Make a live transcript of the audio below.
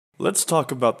Let's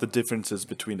talk about the differences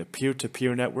between a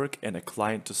peer-to-peer network and a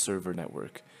client-to-server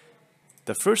network.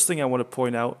 The first thing I want to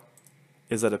point out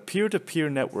is that a peer-to-peer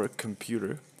network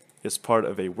computer is part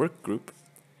of a work group,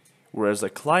 whereas a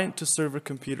client-to-server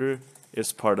computer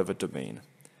is part of a domain.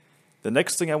 The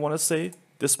next thing I want to say,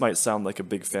 this might sound like a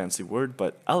big fancy word,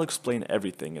 but I'll explain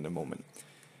everything in a moment.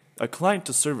 A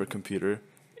client-to-server computer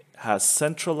has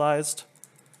centralized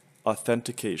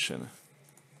authentication,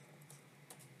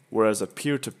 whereas a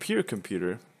peer-to-peer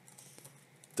computer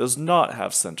does not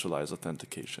have centralized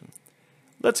authentication.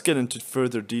 Let's get into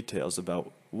further details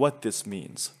about what this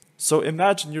means. So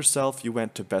imagine yourself you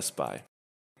went to Best Buy.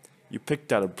 You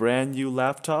picked out a brand new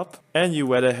laptop and you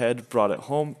went ahead, brought it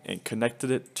home and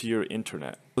connected it to your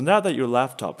internet. So now that your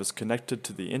laptop is connected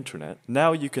to the internet,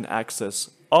 now you can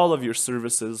access all of your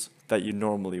services that you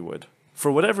normally would.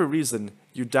 For whatever reason,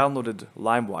 you downloaded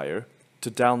LimeWire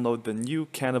to download the new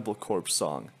Cannibal Corpse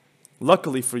song.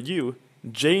 Luckily for you,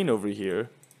 Jane over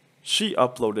here, she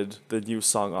uploaded the new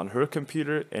song on her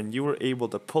computer and you were able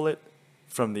to pull it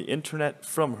from the internet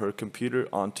from her computer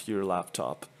onto your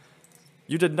laptop.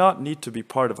 You did not need to be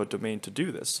part of a domain to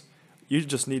do this. You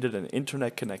just needed an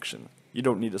internet connection. You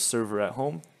don't need a server at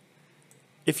home.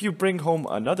 If you bring home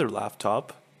another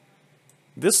laptop,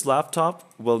 this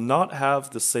laptop will not have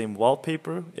the same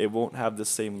wallpaper, it won't have the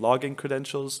same login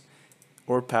credentials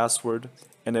or password,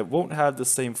 and it won't have the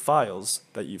same files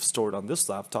that you've stored on this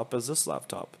laptop as this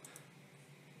laptop.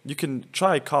 You can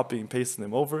try copying and pasting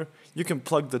them over. You can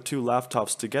plug the two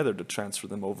laptops together to transfer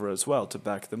them over as well to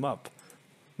back them up.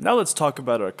 Now let's talk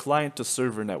about our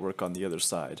client-to-server network on the other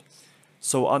side.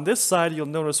 So on this side, you'll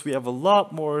notice we have a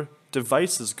lot more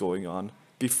devices going on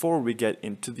before we get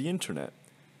into the internet.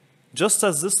 Just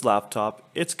as this laptop,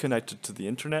 it's connected to the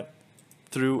internet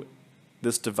through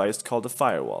this device called a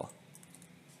firewall.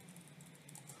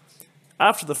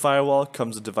 After the firewall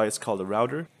comes a device called a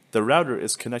router. The router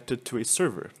is connected to a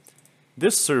server.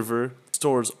 This server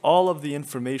stores all of the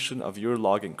information of your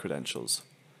login credentials.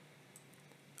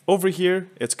 Over here,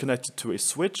 it's connected to a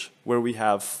switch where we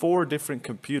have 4 different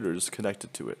computers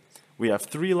connected to it. We have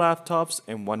 3 laptops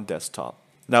and 1 desktop.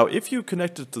 Now, if you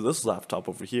connected to this laptop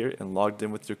over here and logged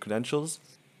in with your credentials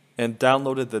and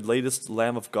downloaded the latest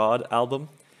Lamb of God album,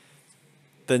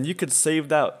 then you could save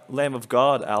that Lamb of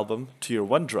God album to your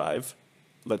OneDrive,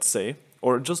 let's say,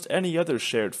 or just any other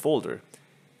shared folder.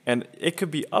 And it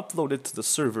could be uploaded to the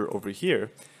server over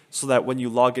here so that when you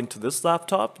log into this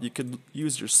laptop, you could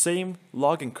use your same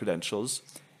login credentials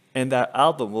and that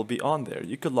album will be on there.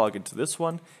 You could log into this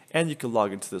one and you could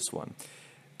log into this one.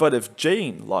 But if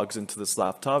Jane logs into this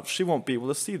laptop, she won't be able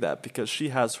to see that because she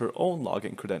has her own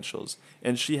login credentials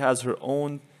and she has her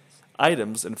own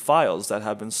items and files that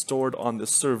have been stored on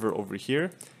this server over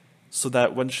here so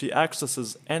that when she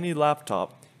accesses any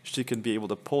laptop, she can be able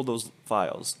to pull those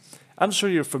files. I'm sure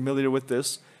you're familiar with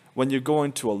this. When you're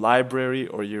going to a library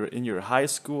or you're in your high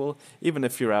school, even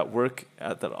if you're at work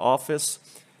at the office,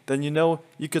 then you know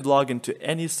you could log into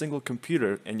any single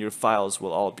computer and your files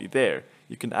will all be there.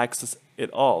 You can access it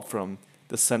all from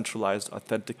the centralized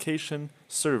authentication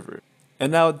server.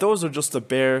 And now those are just the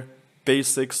bare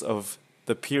basics of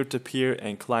the peer-to-peer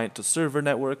and client-to-server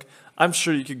network. I'm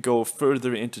sure you could go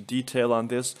further into detail on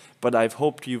this, but I've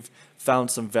hoped you've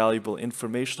found some valuable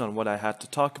information on what I had to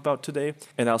talk about today,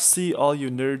 and I'll see all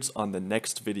you nerds on the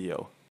next video.